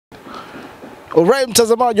Alright,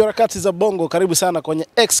 mtazamaji wa harakati za Bongo, karibu sana kwenye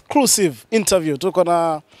exclusive interview. Tuko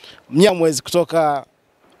na Mnyamwezi kutoka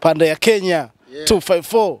pande ya Kenya,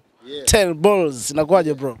 254, 10 balls.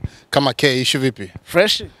 Inakuaje bro? Kama K, ishi vipi?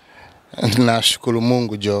 Fresh? Nashukuru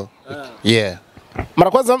Mungu jo.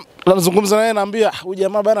 Mara kwanza nazungumza naye naambia huyu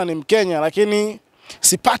jamaa bana ni Mkenya lakini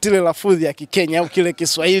sipati ile lafudhi ya Kikenya au kile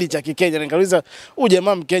Kiswahili cha Kikenya. Nikauliza huyu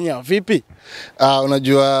jamaa Mkenya vipi?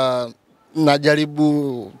 Unajua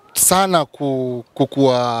najaribu sana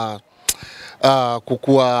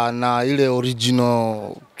kukua na ile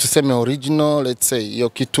original, tuseme original, let's say hiyo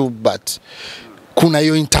kitu, but kuna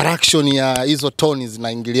hiyo interaction ya hizo tones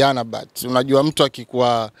zinaingiliana, but unajua mtu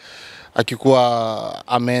akikuwa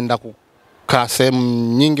ameenda kukaa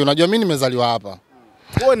sehemu nyingi, unajua mimi nimezaliwa hapa.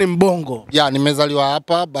 Wewe ni Mbongo? Yeah, nimezaliwa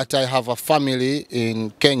hapa but I have a family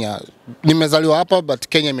in Kenya. Nimezaliwa hapa but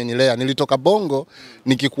Kenya imenilea. Nilitoka Bongo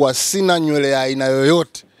nikikuwa sina nywele ya aina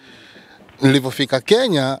yoyote. Nilipofika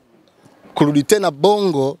Kenya kurudi tena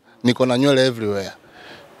Bongo niko na nywele everywhere.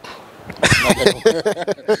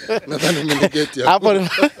 Nadhani umenigeti hapo.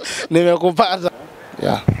 Nimekupata.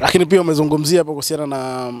 Yeah. Lakini pia umezungumzia hapo kuhusiana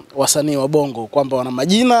na wasanii wa Bongo kwamba wana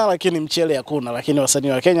majina lakini mchele hakuna, lakini wasanii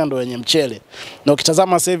wa Kenya ndio wenye mchele. Na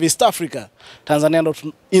ukitazama sasa hivi East Africa, Tanzania ndio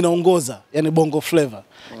inaongoza, yani Bongo Flavor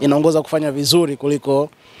inaongoza kufanya vizuri kuliko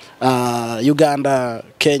Uganda,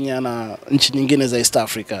 Kenya na nchi nyingine za East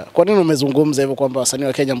Africa. Kwa nini umezungumza hivyo kwamba wasanii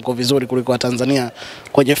wa Kenya mko vizuri kuliko wa Tanzania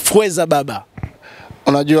kwenye fweza baba?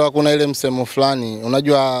 Unajua kuna ile msemo fulani,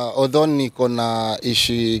 unajua although niko na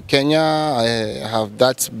ishi Kenya, I have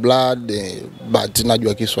that blood, but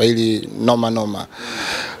najua Kiswahili noma.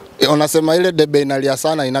 Unasema ile debe inalia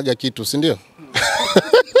sana inaga kitu, si ndio?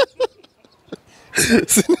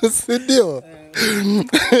 Si ndio?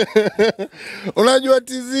 Unajua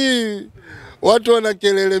tizi watu wana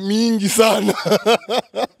kelele mingi sana.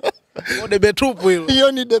 Debe tupu hilo.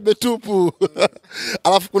 Hiyo ni debe tupu.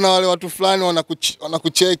 Alafu kuna wale watu fulani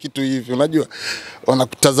wanakucheki tu hivi, unajua?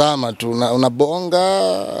 Wanakutazama tu,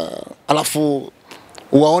 unabonga, alafu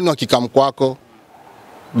uwaone wakikam kwako,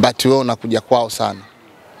 but wewe unakuja kwao sana.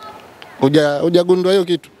 Hujagundua hiyo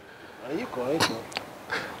kitu? Haiko.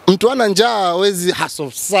 Mtu ana njaa hawezi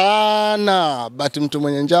hustle sana, but mtu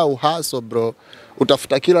mwenye njaa uhustle bro.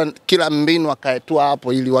 Utafuta kila mbinu akaetua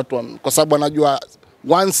hapo ili watu kwa sababu anajua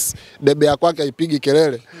once debe ya kwake haipigi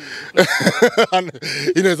kelele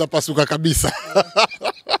inaweza pasuka kabisa.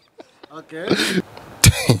 Okay.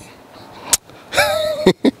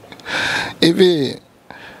 Hivi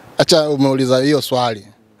acha umeuliza hiyo swali,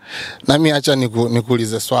 na mimi acha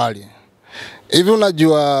nikuulize swali. Hivi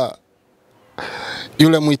unajua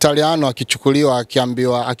yule Muitaliano akichukuliwa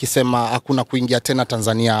akiambiwa akisema hakuna kuingia tena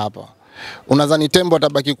Tanzania hapa, unadhani tembo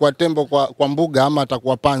atabaki kwa tembo kwa mbuga ama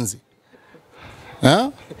atakuwa panzi?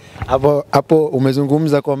 Hapo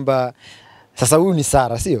umezungumza kwamba sasa huyu ni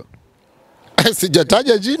Sara, sio?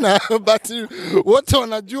 Sijataja jina but wote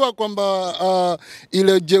wanajua kwamba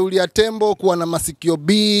ile jeuli ya tembo kuwa na masikio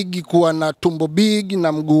big, kuwa na tumbo big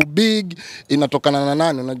na mguu big inatokana na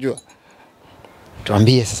nani unajua?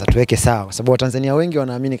 Tuambie sasa tuweke sawa, kwa sababu Watanzania wengi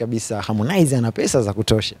wanaamini kabisa Harmonize ana pesa za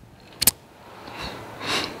kutosha.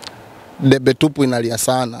 Debe tupu inalia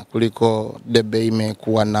sana kuliko debe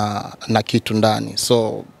imekuwa na kitu ndani.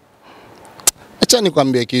 So acha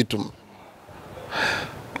nikwambie kitu.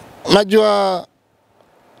 Unajua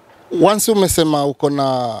once umesema uko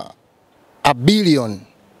na a billion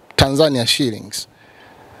Tanzania shillings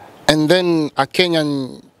and then a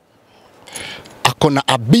Kenyan akona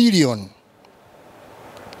a billion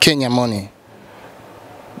Kenya money,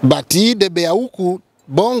 but hii debe ya huku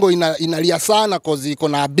Bongo inalia sana cause iko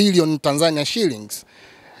na a billion Tanzania shillings,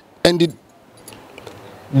 and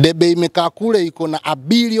debe imekaa kule iko na a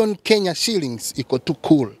billion Kenya shillings, iko too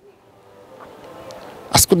cool.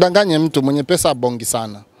 Asikudanganye mtu, mwenye pesa abongi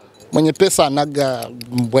sana, mwenye pesa anaga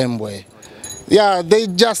mbwembwe. Yeah,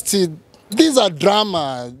 these are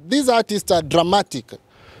drama, these artists are dramatic,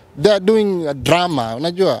 they are doing a drama,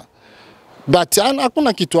 unajua. But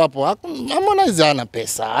hakuna kitu hapo. Harmonize hana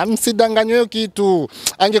pesa. Msidanganywe hiyo kitu.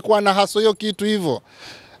 Angekuwa na haso hiyo kitu hivyo.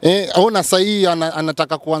 Ona sahi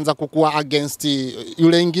anataka kuanza kukua against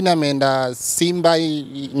yule mwingine ameenda Simba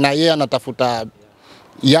na yeye anatafuta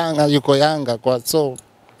Yanga, yuko Yanga kwa so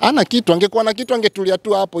ana kitu. Angekuwa na kitu angetulia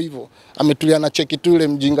tu hapo hivyo. Ametulia na cheki tu yule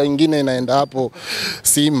mjinga mwingine inaenda hapo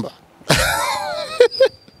Simba.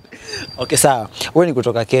 Okay, sawa. Wewe ni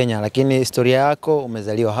kutoka Kenya lakini historia yako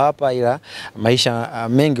umezaliwa hapa, ila maisha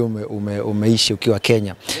mengi umeishi ukiwa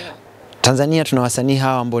Kenya. Tanzania tuna wasanii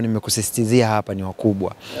hawa ambao nimekusisitizia hapa ni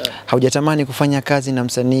wakubwa. Haujatamani kufanya kazi na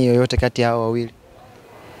msanii yoyote kati ya hao wawili?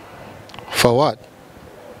 For what?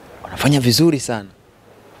 wanafanya vizuri sana.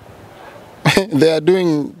 They are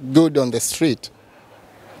doing good on the street,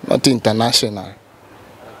 not international.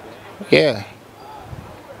 Yeah.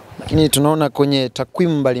 Lakini tunaona kwenye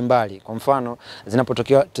takwimu mbalimbali, kwa mfano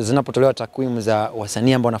zinapotolewa takwimu za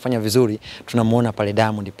wasanii ambao wanafanya vizuri, tunamuona pale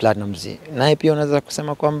Diamond Platnumz. Naye pia unaweza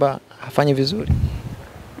kusema kwamba hafanyi vizuri.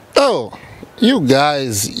 Oh, you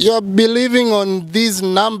guys, you're believing on these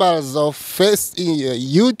numbers of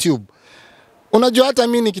YouTube. Unajua hata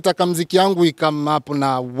mimi nikitaka mziki yangu ikam up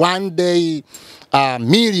na one day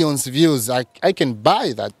millions views, I can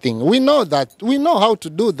buy that thing. We know that. We know how to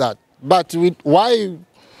do that. But why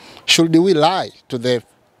should we lie to the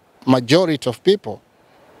majority of people?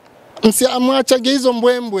 Msiamwachage hizo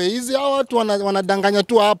mbwembwe. Hizi hao watu wanadanganya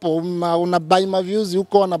tu hapo. Unabuy ma views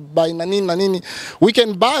huko, wanabuy na nini na nini. We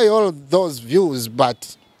can buy all those views, but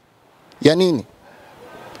ya nini?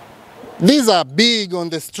 These are big on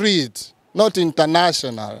the street, not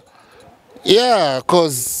international. Yeah,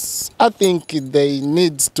 because I think they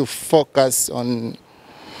need to focus on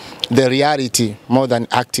the reality more than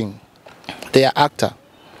acting. They are actor.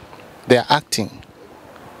 They are acting.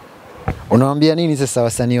 Unawaambia nini sasa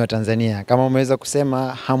wasanii wa Tanzania? Kama umeweza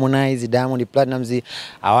kusema Harmonize, Diamond Platnumz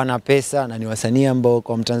hawana pesa na ni wasanii ambao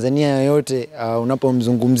kwa Mtanzania yoyote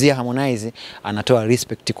unapomzungumzia Harmonize anatoa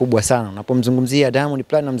respect kubwa sana. Unapomzungumzia Diamond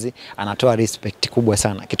Platnumz anatoa respect kubwa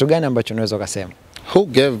sana. Kitu gani ambacho unaweza kusema?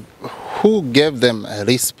 Who gave them a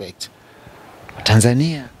respect?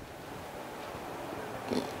 Tanzania.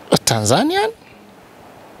 A Tanzanian?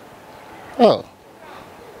 Oh.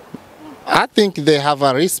 I think they have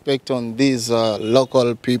a respect on these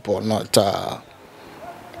local people, not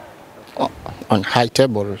on high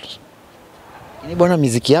tables. Ni bwana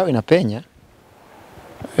muziki yao inapenya.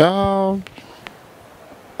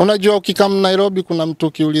 Unajua ukikam Nairobi kuna mtu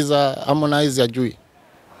ukiuliza Harmonize ajui.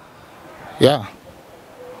 Yeah.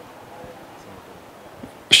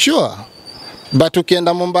 Sure. But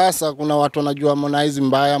ukienda Mombasa kuna watu wanajua Harmonize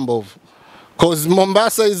mbaya mbovu. Cause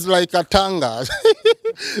Mombasa is like a Tanga.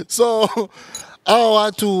 So,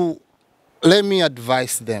 let me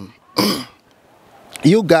advise them.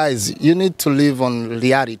 You guys, you need to live on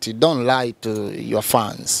reality. Don't lie to your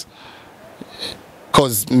fans.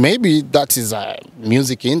 Because maybe that is a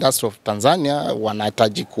music industry of Tanzania.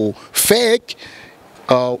 Wanahitaji ku fake.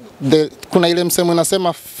 Kuna ile msemo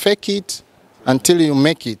unasema fake it until you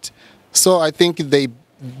make it. So I think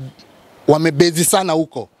wamebezi sana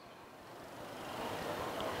huko.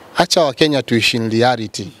 Acha wa Kenya tuishi in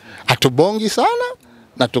reality. Hatubongi sana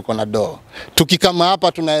na tuko na doo. Tukikama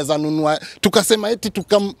hapa tunaweza nunua, tukasema eti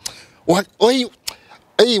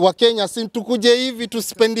wa Kenya si tukuje hivi to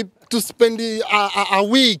spend a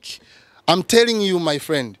week. I'm telling you my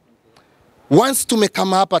friend. Once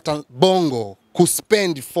tumekama hapa Bongo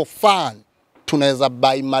kuspend for fun, tunaweza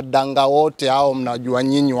buy madanga wote hao mnajua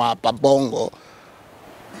nyinyi hapa Bongo.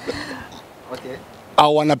 Okay.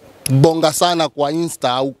 Au wanabonga sana kwa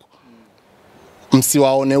Insta huko.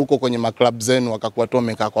 Msiwaone huko kwenye maklub zenu wakakuwa tu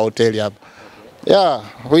wamekaa kwa hoteli hapa. Yeah,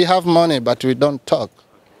 we have money but we don't talk.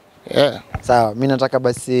 Yeah. Sawa, mimi nataka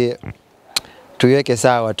basi tuiweke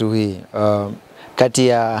sawa tu hii. Kati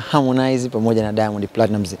ya Harmonize pamoja na Diamond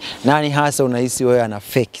Platnumz. Nani hasa unahisi wewe ana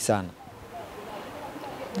fake sana?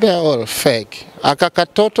 They are all fake.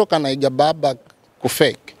 Akakatoto kanaiga baba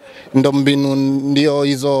kufake. Ndo mbinu ndio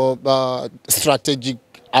hizo strategic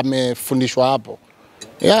amefundishwa hapo.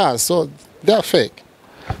 Yeah, so they are fake.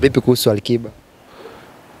 Vipi kuhusu Alikiba?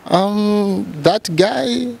 That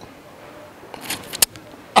guy,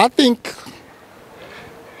 I think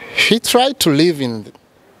he tried to live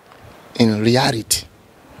in reality.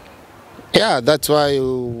 Yeah, that's why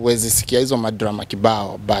huwezi sikia hizo madrama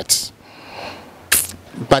kibao, but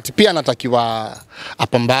pia anatakiwa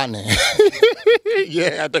apambane.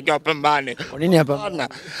 Yeah, anatakiwa apambane. Kwa nini apambane?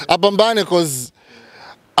 Apambane cause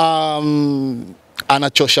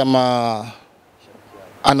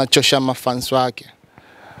anachosha mafans wake.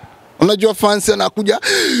 Unajua fans anakuja,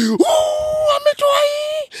 ametoa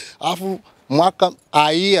hii. Alafu mwaka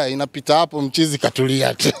aia inapita hapo mchizi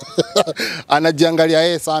katulia tu. Anajiangalia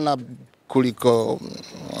yeye sana kuliko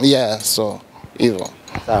so hivyo.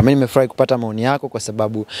 Sawa, mimi nimefurahi kupata maoni yako kwa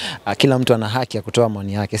sababu kila mtu ana haki ya kutoa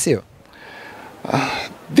maoni yake, sio?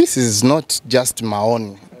 This is not just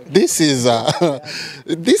maoni. This is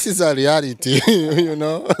a reality, you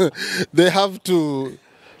know. They have to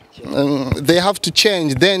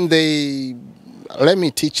change. Then let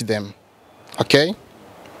me teach them, okay?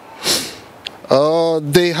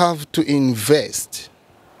 They have to invest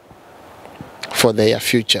for their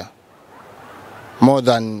future more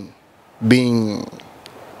than being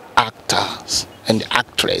actors and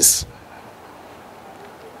actresses.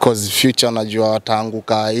 cause future unajua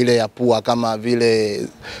wataanguka ile ya pua kama vile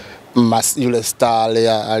yule star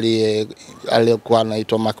aliyekuwa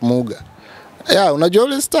anaitwa Makmuga. Yeah, unajua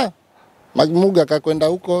yule star Makmuga kakwenda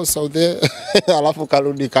huko South alafu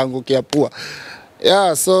karudi kaangukia pua.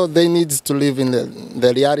 Yeah, so they need to live in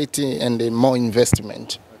the reality and more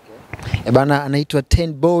investment. Bana, anaitwa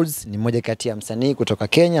 10 Balls, ni mmoja kati ya msanii kutoka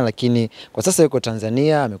Kenya, lakini kwa sasa yuko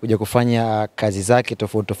Tanzania, amekuja kufanya kazi zake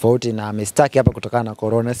tofauti na amestaki hapa kutokana na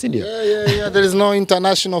corona, si ndio? Yeah, there is no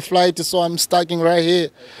international flight, so I'm stuck right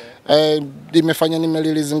here. Nimefanya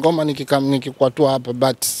nimerelease ngoma nikikwatua hapa,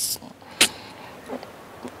 but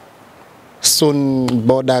soon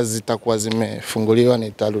borders zitakuwa zimefunguliwa,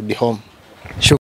 nitarudi home.